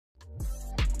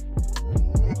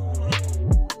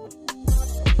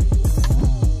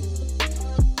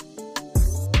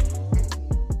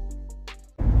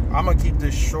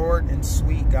short and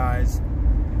sweet, guys.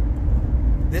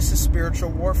 This is spiritual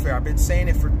warfare. I've been saying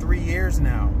it for 3 years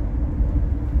now.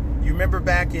 You remember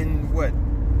back in what?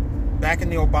 Back in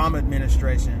the Obama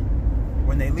administration,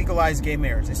 when they legalized gay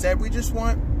marriage, they said we just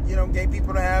want, you know, gay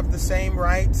people to have the same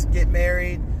rights, get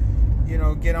married, you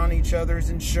know, get on each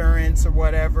other's insurance or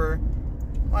whatever.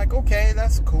 Like, okay,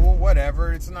 that's cool,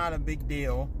 whatever. It's not a big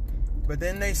deal. But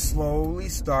then they slowly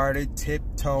started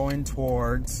tiptoeing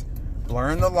towards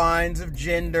blurring the lines of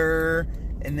gender,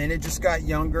 and then it just got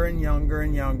younger and younger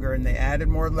and younger, and they added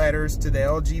more letters to the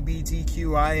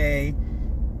LGBTQIA,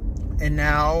 and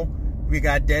now we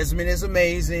got Desmond is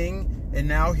amazing, and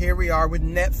now here we are with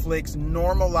Netflix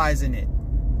normalizing it.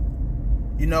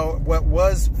 You know, what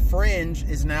was fringe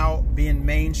is now being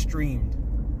mainstreamed.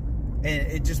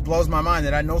 And it just blows my mind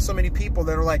that I know so many people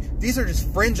that are like, these are just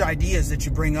fringe ideas that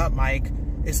you bring up, Mike.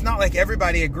 It's not like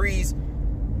everybody agrees.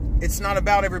 It's not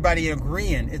about everybody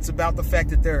agreeing. It's about the fact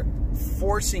that they're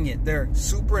forcing it. They're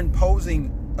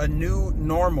superimposing a new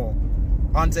normal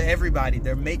onto everybody.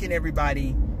 They're making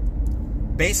everybody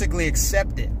basically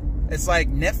accept it. It's like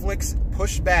Netflix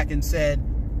pushed back and said,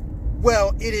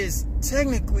 well, it is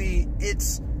technically,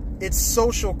 it's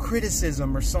social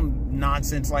criticism or some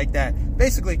nonsense like that.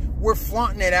 Basically, we're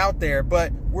flaunting it out there,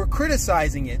 but we're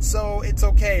criticizing it. So it's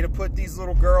okay to put these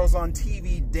little girls on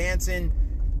TV dancing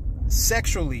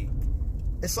sexually.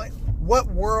 It's like, what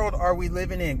world are we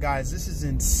living in, guys? This is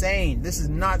insane. This is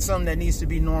not something that needs to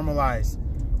be normalized.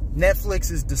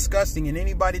 Netflix is disgusting, and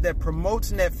anybody that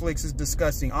promotes Netflix is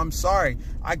disgusting. I'm sorry.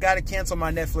 I got to cancel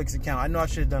my Netflix account. I know I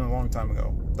should have done it a long time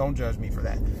ago. Don't judge me for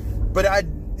that. But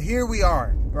here we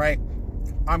are, right?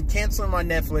 I'm canceling my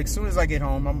Netflix as soon as I get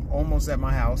home. I'm almost at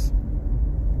my house.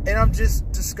 And I'm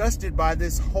just disgusted by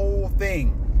this whole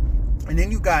thing. And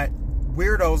then you got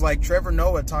weirdos like Trevor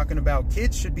Noah talking about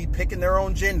kids should be picking their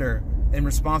own gender in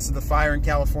response to the fire in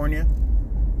California.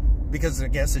 Because I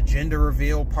guess a gender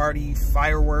reveal party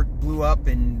firework blew up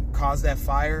and caused that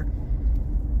fire.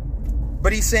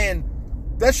 But he's saying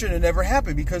that should have never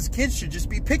happened because kids should just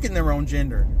be picking their own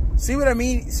gender. See what I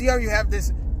mean? See how you have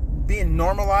this being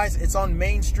normalized? It's on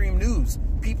mainstream news.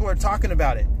 People are talking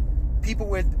about it. People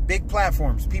with big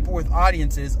platforms, people with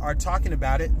audiences are talking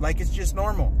about it like it's just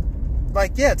normal.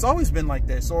 Like, yeah, it's always been like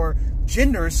this. Or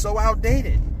gender is so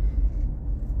outdated.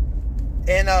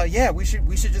 And yeah, we should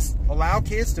just allow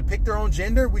kids to pick their own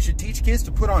gender. We should teach kids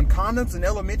to put on condoms in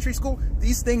elementary school.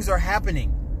 These things are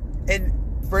happening. And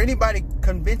for anybody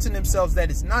convincing themselves that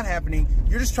it's not happening,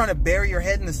 you're just trying to bury your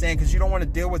head in the sand because you don't want to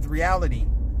deal with reality.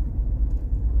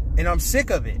 And I'm sick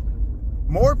of it.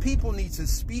 More people need to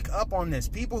speak up on this.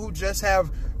 People who just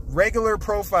have regular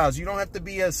profiles. You don't have to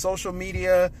be a social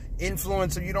media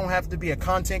influencer. You don't have to be a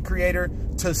content creator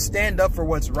to stand up for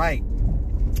what's right.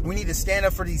 We need to stand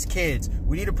up for these kids.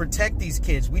 We need to protect these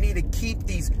kids. We need to keep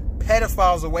these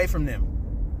pedophiles away from them.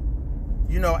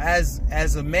 You know, as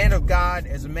a man of God,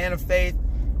 as a man of faith,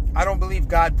 I don't believe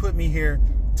God put me here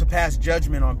to pass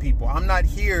judgment on people. I'm not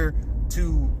here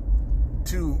to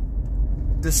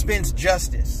dispense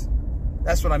justice.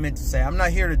 That's what I meant to say. I'm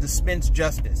not here to dispense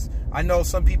justice. I know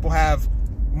some people have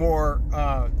more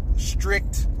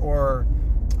strict, or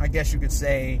I guess you could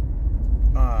say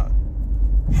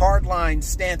hardline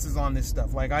stances on this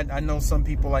stuff. Like I know some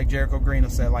people like Jericho Green will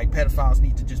say like pedophiles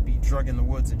need to just be drugged in the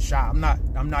woods and shot. I'm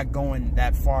not going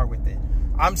that far with it.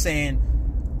 I'm saying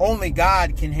only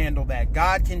God can handle that.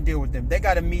 God can deal with them. They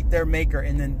got to meet their maker,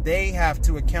 and then they have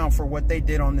to account for what they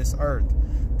did on this earth.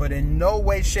 But in no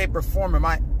way, shape, or form am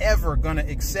I ever going to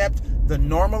accept the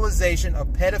normalization of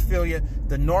pedophilia,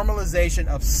 the normalization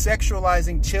of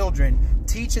sexualizing children,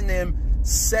 teaching them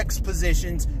sex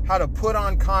positions, how to put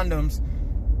on condoms,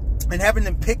 and having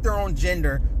them pick their own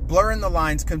gender, blurring the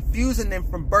lines, confusing them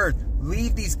from birth.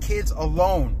 Leave these kids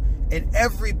alone. And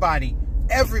everybody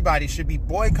should be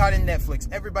boycotting Netflix.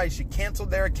 Everybody should cancel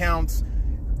their accounts.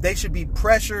 They should be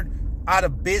pressured out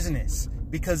of business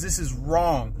because this is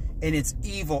wrong and it's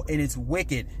evil and it's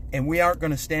wicked, and we aren't going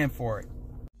to stand for it.